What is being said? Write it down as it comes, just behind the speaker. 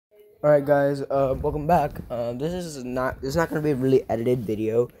Alright guys, welcome back. This is not gonna be a really edited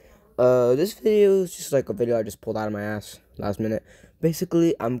video. This video is just like a video I just pulled out of my ass last minute.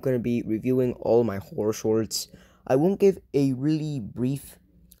 Basically, I'm gonna be reviewing all my horror shorts. I won't give a really brief,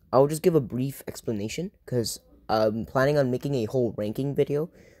 I'll just give a brief explanation because I'm planning on making a whole ranking video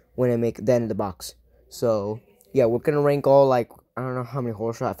when I make the end of the box. So yeah, we're gonna rank all like, I don't know how many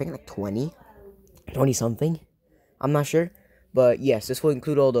horror shorts, I think like 20 something. I'm not sure. But yes, this will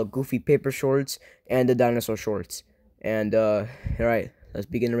include all the goofy paper shorts and the dinosaur shorts. And alright, let's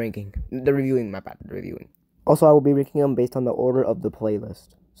begin the ranking. The reviewing, my bad, the reviewing. Also, I will be ranking them based on the order of the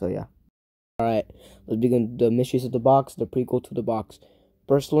playlist. So yeah. Alright, let's begin the Mysteries of the Box, the prequel to the box.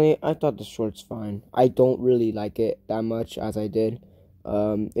 Personally, I thought the short's fine. I don't really like it that much as I did.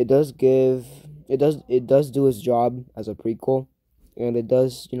 It does do its job as a prequel, and it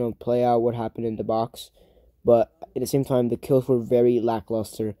does, play out what happened in the box. But at the same time, the kills were very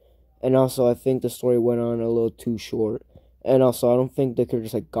lackluster. And also, I think the story went on a little too short. And also, I don't think the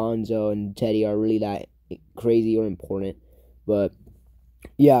characters like Gonzo and Teddy are really that crazy or important. But,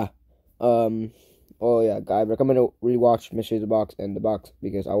 yeah. Oh, yeah, I recommend to rewatch Mystery of the Box and the box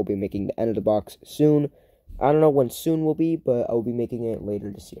because I will be making the end of the box soon. I don't know when soon will be, but I will be making it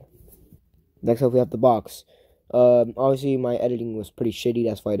later this year. Next up, we have the box. Obviously, my editing was pretty shitty.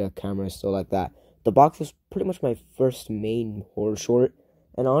 That's why the camera is still like that. The box was pretty much my first main horror short,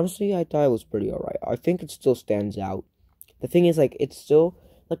 and honestly, I thought it was pretty alright. I think it still stands out. The thing is, like, it's still,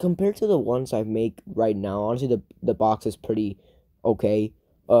 like, compared to the ones I make right now, honestly, the box is pretty okay.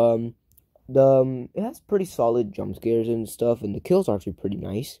 It has pretty solid jump scares and stuff, and the kills are actually pretty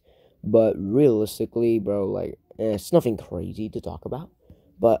nice, but realistically, bro, like, it's nothing crazy to talk about,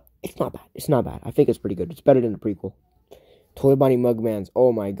 but it's not bad. It's not bad. I think it's pretty good. It's better than the prequel. Toy Bonnie Mugmans,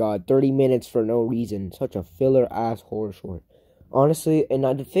 oh my god, 30 minutes for no reason. Such a filler-ass horror short. Honestly, and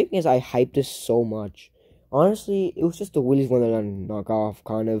the thing is, I hyped this so much. Honestly, it was just the Willy's Wonderland knockoff,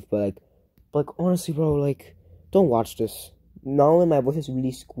 kind of, but, like, honestly, bro, like, don't watch this. Not only my voice is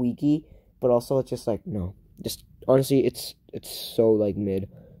really squeaky, but also it's just, like, no. Just, honestly, it's so, like, mid.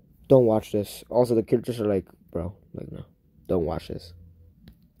 Don't watch this. Also, the characters are, like, bro, like, no. Don't watch this.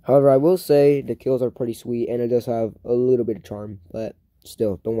 However, I will say the kills are pretty sweet, and it does have a little bit of charm, but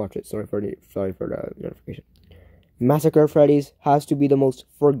still, don't watch it. Sorry for the notification. Massacre at Freddy's has to be the most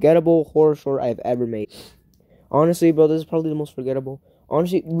forgettable horror short I've ever made. Honestly, bro, this is probably the most forgettable.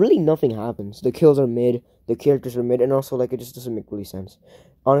 Honestly, really nothing happens. The kills are mid, the characters are mid, and also, like, it just doesn't make really sense.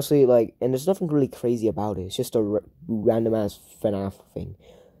 Honestly, like, and there's nothing really crazy about it. It's just a random-ass FNAF thing.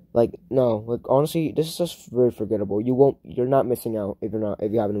 Like, no, like, honestly, this is just very forgettable. You're not missing out if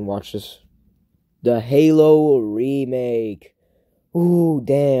you haven't watched this. The Halo remake. Ooh,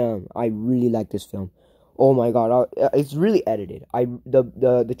 damn. I really like this film. Oh my god, it's really edited.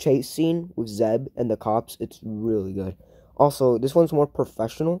 The chase scene with Zeb and the cops, it's really good. Also, this one's more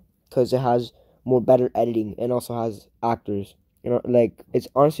professional because it has more better editing and also has actors. Like, it's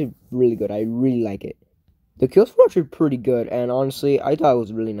honestly really good. I really like it. The kills were actually pretty good, and honestly, I thought it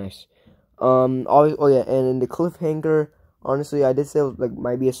was really nice. Oh yeah, and in the cliffhanger, honestly, I did say it was, like,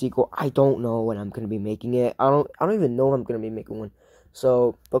 might be a sequel. I don't know when I'm gonna be making it. I don't even know if I'm gonna be making one.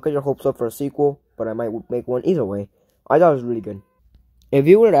 So don't get your hopes up for a sequel, but I might make one either way. I thought it was really good. If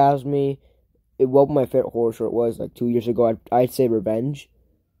you were to ask me what my favorite horror short was like 2 years ago, I'd say Revenge.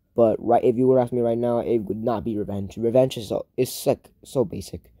 But if you were to ask me right now, it would not be Revenge. Revenge is like so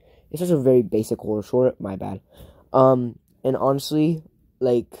basic. It's just a very basic horror short. My bad. And honestly,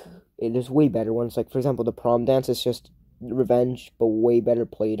 like, there's way better ones. Like, for example, the prom dance is just Revenge, but way better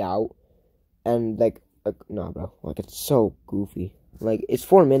played out. And like no, bro. Like, it's so goofy. Like, it's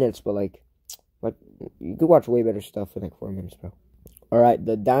 4 minutes, but like you could watch way better stuff in like 4 minutes, bro. All right,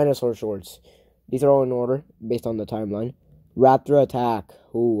 the dinosaur shorts. These are all in order based on the timeline. Raptor Attack.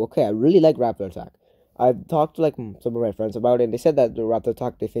 Ooh, okay. I really like Raptor Attack. I've talked to like some of my friends about it, and they said that the Raptor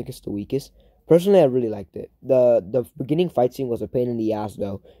Attack they think is the weakest. Personally, I really liked it. The beginning fight scene was a pain in the ass,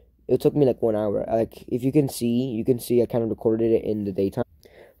 though. It took me like 1 hour. Like, if you can see I kind of recorded it in the daytime.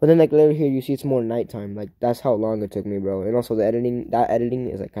 But then, like, later here, you see it's more nighttime. Like, that's how long it took me, bro. And also, that editing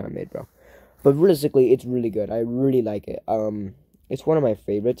is, like, kind of mid, bro. But realistically, it's really good. I really like it. It's one of my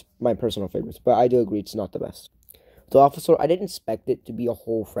favorites, my personal favorites. But I do agree it's not the best. Dilophosaur, I didn't expect it to be a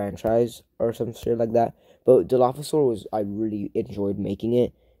whole franchise or some shit like that. But Dilophosaur I really enjoyed making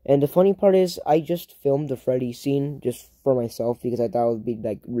it. And the funny part is, I just filmed the Freddy scene just for myself because I thought it would be,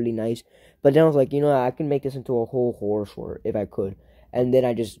 like, really nice. But then I was like, I can make this into a whole horror short if I could. And then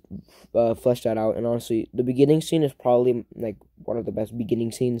I just fleshed that out. And honestly, the beginning scene is probably, like, one of the best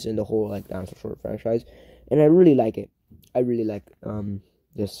beginning scenes in the whole, like, Dinosaur Short franchise. And I really like it. I really like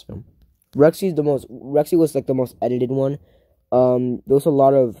this film. Rexy was like the most edited one. There was a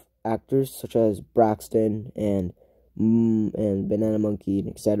lot of actors such as Braxton and Banana Monkey and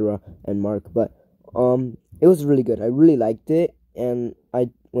etc. and Mark, but it was really good. I really liked it, and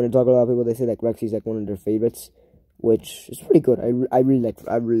when I talk to a lot of people, they say like Rexy's like one of their favorites, which is pretty good. I really like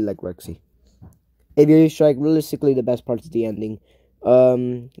Rexy. Aviator Strike, realistically, the best part is the ending.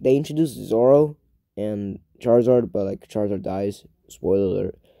 They introduced Zoro and Charizard, but like Charizard dies. Spoiler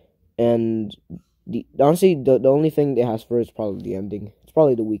alert. And honestly, the only thing it has for it is probably the ending. It's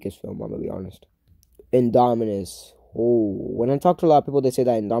probably the weakest film, I'm gonna be honest. Indominus. Oh, when I talk to a lot of people, they say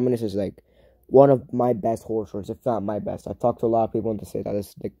that Indominus is like one of my best horror shorts, if not my best. I've talked to a lot of people and they say that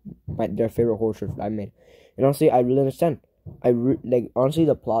it's like their favorite horror short that I made. And honestly, I really understand. Honestly,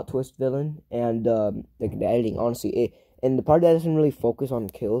 the plot twist villain and like the editing, honestly, and the part that doesn't really focus on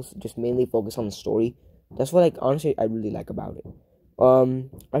kills, just mainly focus on the story. That's what, like, honestly, I really like about it.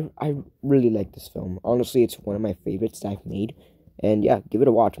 I really like this film. Honestly, it's one of my favorites that I've made. And yeah, give it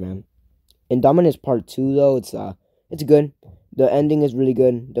a watch, man. Indominus Part 2, though, it's good. The ending is really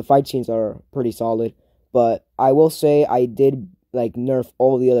good. The fight scenes are pretty solid. But I will say I did, like, nerf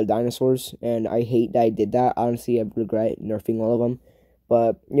all the other dinosaurs. And I hate that I did that. Honestly, I regret nerfing all of them.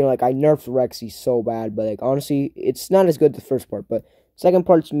 But, you know, like, I nerfed Rexy so bad. But, like, honestly, it's not as good as the first part. But second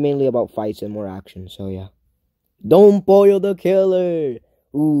part's mainly about fights and more action. So, yeah. Don Pollo the Killer.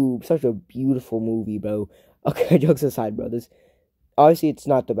 Ooh, such a beautiful movie, bro. Okay, jokes aside, bro. Obviously, it's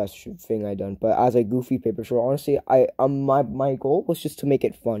not the best thing I done, but as a goofy paper short, honestly, my goal was just to make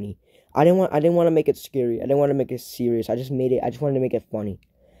it funny. I didn't want to make it scary. I didn't want to make it serious. I just wanted to make it funny,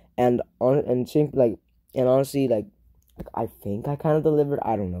 and honestly, like I think I kind of delivered.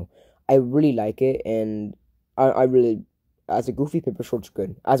 I don't know. I really like it, and I really, as a goofy paper short, it's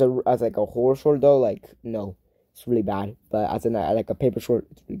good. As like a horror short though, like no, it's really bad. But as like a paper short,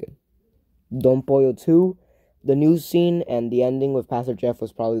 it's really good. Don Pollo 2. The news scene and the ending with Pastor Jeff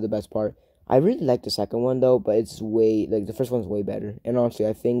was probably the best part. I really like the second one though, but it's way like the first one's way better. And honestly,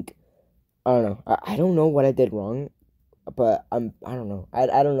 I don't know. I don't know what I did wrong, but I don't know. I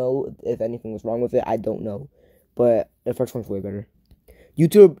don't know if anything was wrong with it. I don't know, but the first one's way better.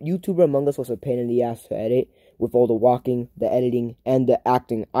 YouTuber Among Us was a pain in the ass to edit with all the walking, the editing, and the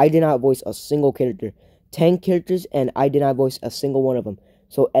acting. I did not voice a single character. 10 characters, and I did not voice a single one of them.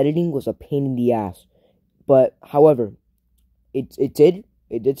 So editing was a pain in the ass. But however, it did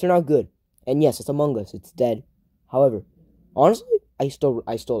turn out good. And yes, it's Among Us. It's dead. However, honestly, I still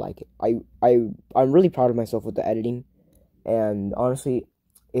like it. I'm really proud of myself with the editing. And honestly,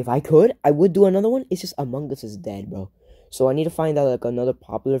 if I could, I would do another one. It's just Among Us is dead, bro. So I need to find out like another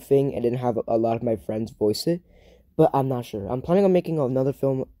popular thing and then have a lot of my friends voice it. But I'm not sure. I'm planning on making another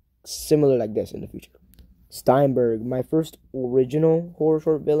film similar like this in the future. Steinberg, my first original horror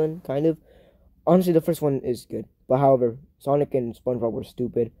short villain, kind of. Honestly, the first one is good. But however, Sonic and SpongeBob were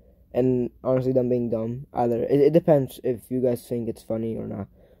stupid. And honestly, them being dumb. Either it depends if you guys think it's funny or not.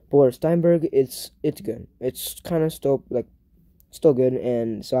 But Steinberg, it's good. It's kind of still good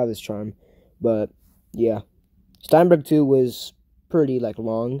and still have its charm. But yeah, Steinberg 2 was pretty like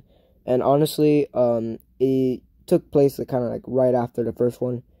long. And honestly, it took place kind of like right after the first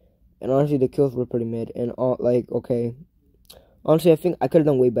one. And honestly, the kills were pretty mid. And okay. Honestly, I think I could have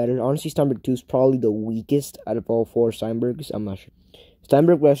done way better. Honestly, Steinberg 2 is probably the weakest out of all 4 Steinbergs. I'm not sure.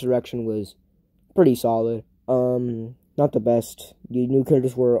 Steinberg Resurrection was pretty solid. Not the best. The new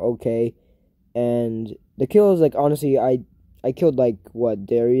characters were okay. And the kills, like, honestly, I killed, like,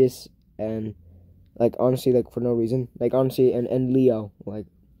 Darius and, like, honestly, like, for no reason. Like, honestly, and Leo, like,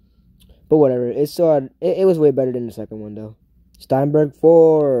 but whatever. It was way better than the second one, though. Steinberg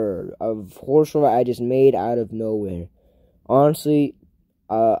 4, a horror show I just made out of nowhere. Honestly,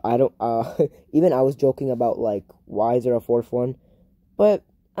 I don't, even I was joking about, like, why is there a fourth one? But,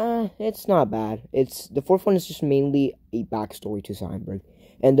 it's not bad. The fourth one is just mainly a backstory to Steinberg.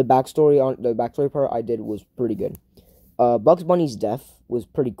 And the backstory part I did was pretty good. Bugs Bunny's death was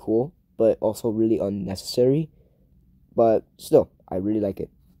pretty cool, but also really unnecessary. But still, I really like it.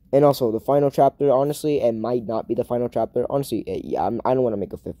 And also, the final chapter, honestly, it might not be the final chapter. Honestly, yeah, I don't want to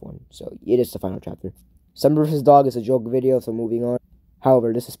make a fifth one. So, it is the final chapter. Steinberg vs. Dog is a joke video, so moving on.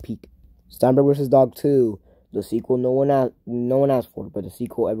 However, this is peak. Steinberg vs. Dog 2, the sequel no one asked for, but the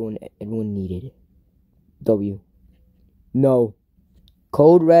sequel everyone needed. W. No.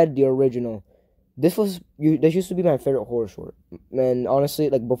 Code Red, the original. This used to be my favorite horror short. And honestly,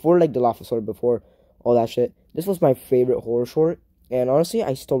 like before like the last episode, before all that shit, this was my favorite horror short. And honestly,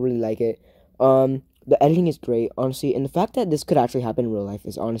 I still really like it. The editing is great, honestly, and the fact that this could actually happen in real life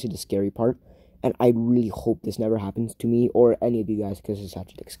is honestly the scary part. and I really hope this never happens to me or any of you guys, because it's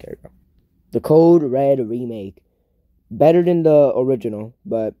actually like scary, bro. The Code Red remake, better than the original,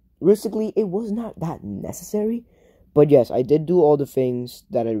 but realistically, it was not that necessary. But yes, I did do all the things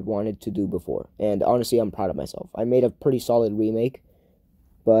that I wanted to do before, and honestly, I'm proud of myself. I made a pretty solid remake,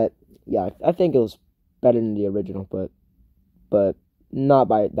 but yeah, I think it was better than the original, but not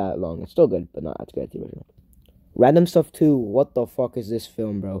by that long. It's still good, but not as good as the original. Random Stuff 2, what the fuck is this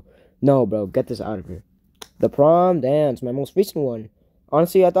film, bro? No, bro, get this out of here. The Prom Dance, my most recent one.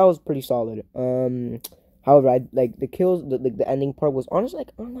 Honestly, I thought it was pretty solid. However, I like the kills, the ending part was honestly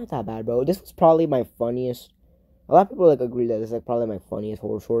like, oh, not that bad, bro. This was probably my funniest. A lot of people like agree that it's like probably my funniest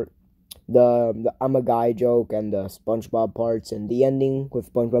horror short. The I'm a guy joke and the SpongeBob parts and the ending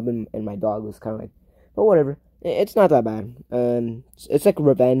with SpongeBob and my dog was kind of like, but whatever. It's not that bad. It's like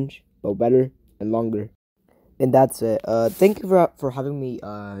revenge, but better and longer. And that's it. Thank you for having me.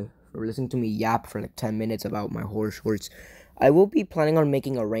 For listening to me yap for like 10 minutes about my horror shorts. I will be planning on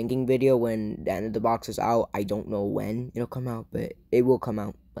making a ranking video when the end of the box is out. I don't know when it'll come out, but it will come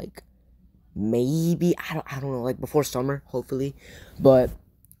out like maybe I don't know, like before summer, hopefully. But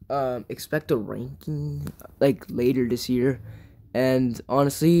expect a ranking like later this year. And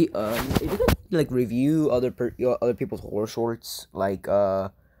honestly, if you could like review other people's horror shorts, like I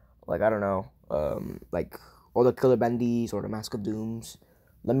don't know, like all the Killer Bendies or the Mask of Dooms,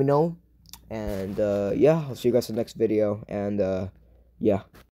 let me know. And yeah, I'll see you guys in the next video. And yeah.